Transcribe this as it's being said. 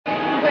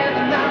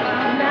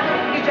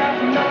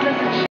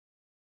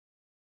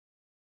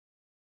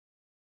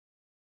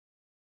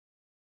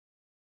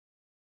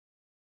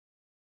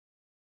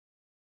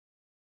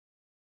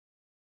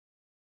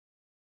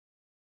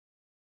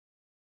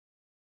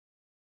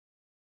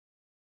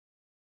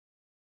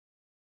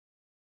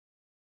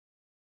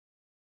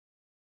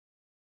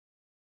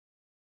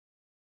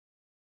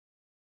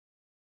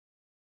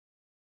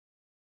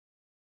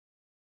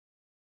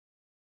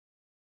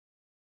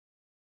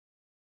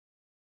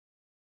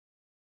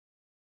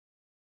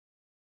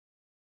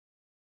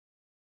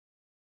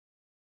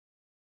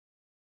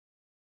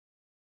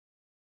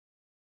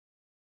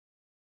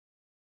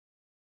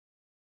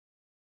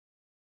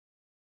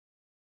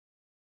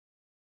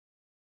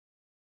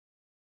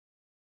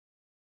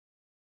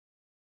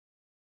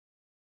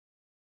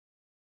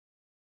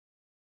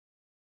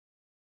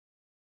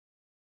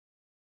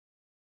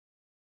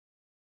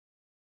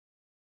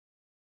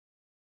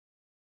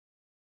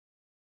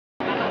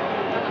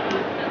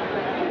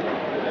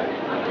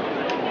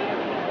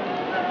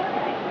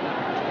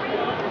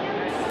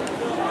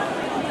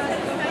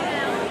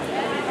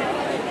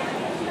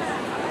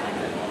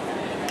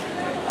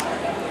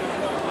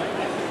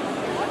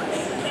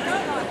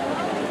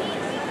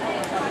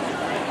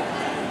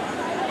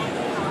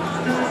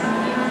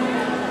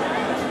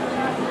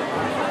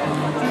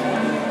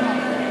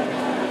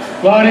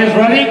Riders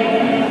ready?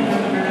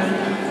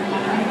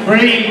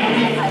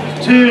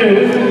 3,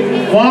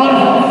 2,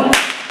 1.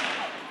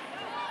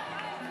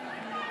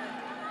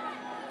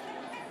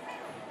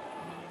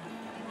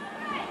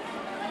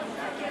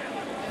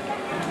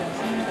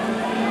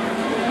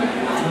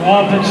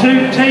 Well, the two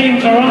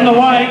teams are on the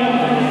way.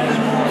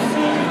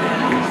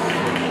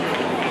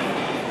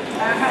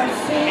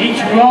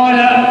 Each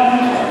rider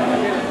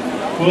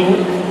will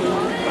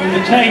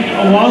take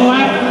a 1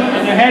 lap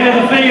at the head of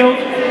the field,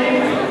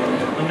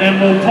 and then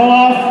we'll pull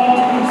off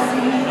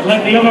and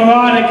let the other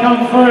rider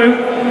come through.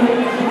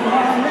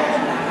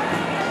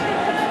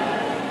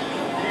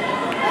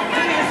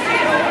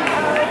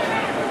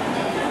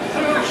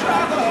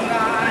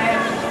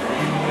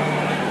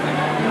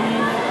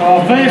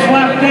 Our first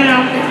lap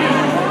down,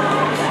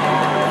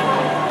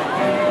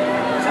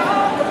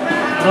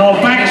 and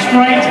our back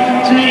straight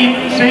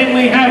team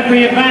certainly have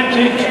the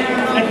advantage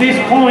at this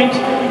point.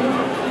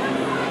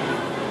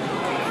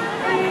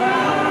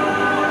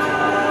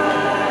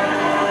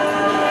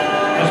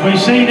 As we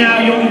see now,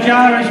 young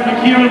Jarvis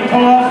McEwen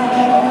pull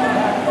off.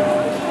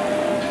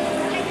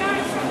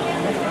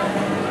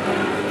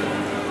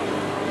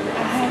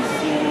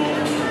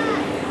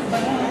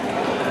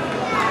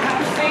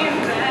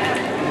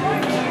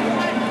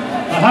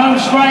 Home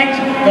straight,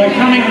 they're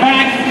coming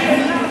back.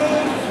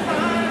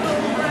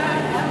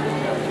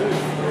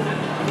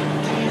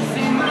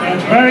 So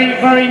it's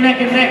very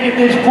neck and neck at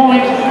this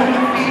point.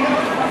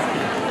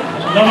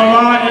 Another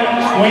rider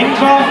swings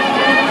off.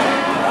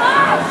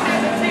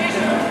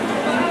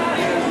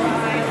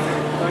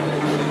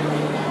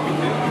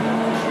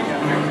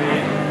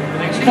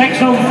 And expect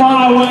some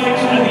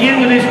fireworks at the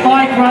end of this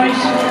bike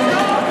race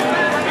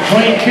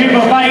between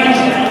Cooper Bates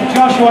and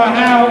Joshua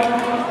Howe.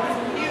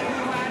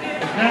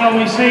 Now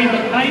we see the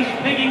pace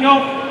picking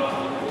up.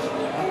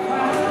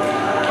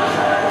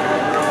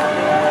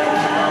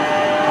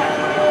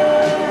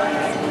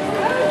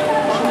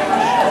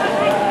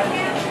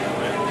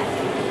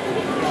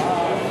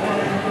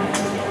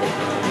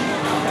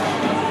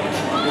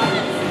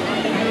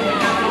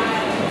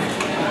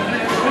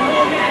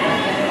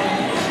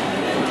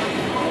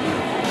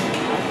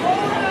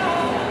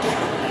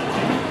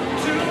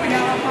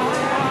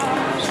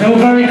 Still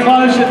very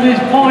close at this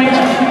point.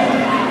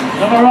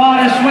 Another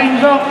rider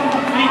swings up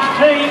each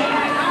team.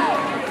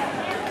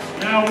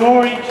 Now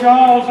Rory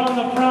Charles on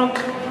the front,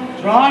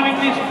 driving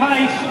this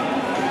pace.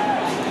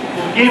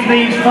 Will give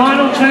these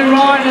final 2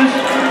 riders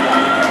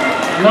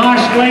a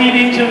nice lead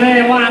into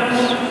their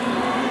laps.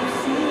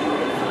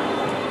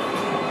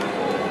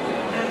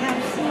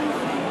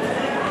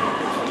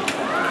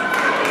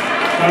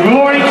 So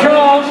Rory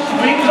Charles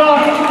swings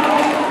off,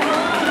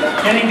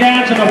 getting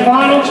down to the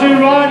final 2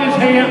 riders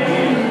here.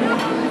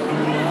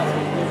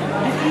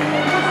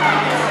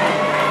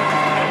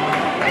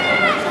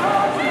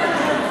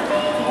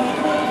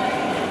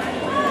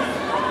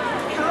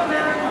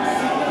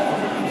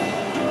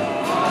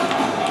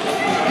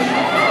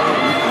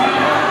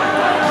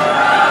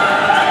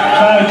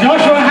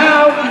 Joshua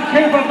Howe and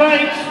Cooper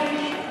Bates,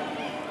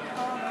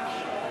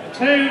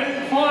 the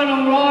 2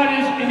 final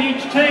riders in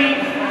each team.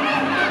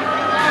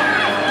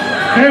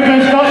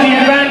 Cooper's got the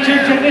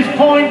advantage at this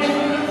point.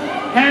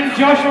 Can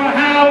Joshua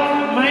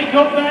Howe make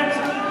up that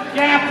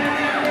gap?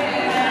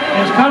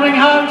 He's coming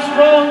home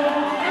strong.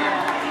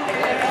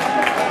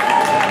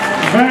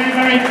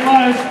 Very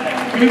close.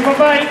 Cooper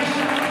Bates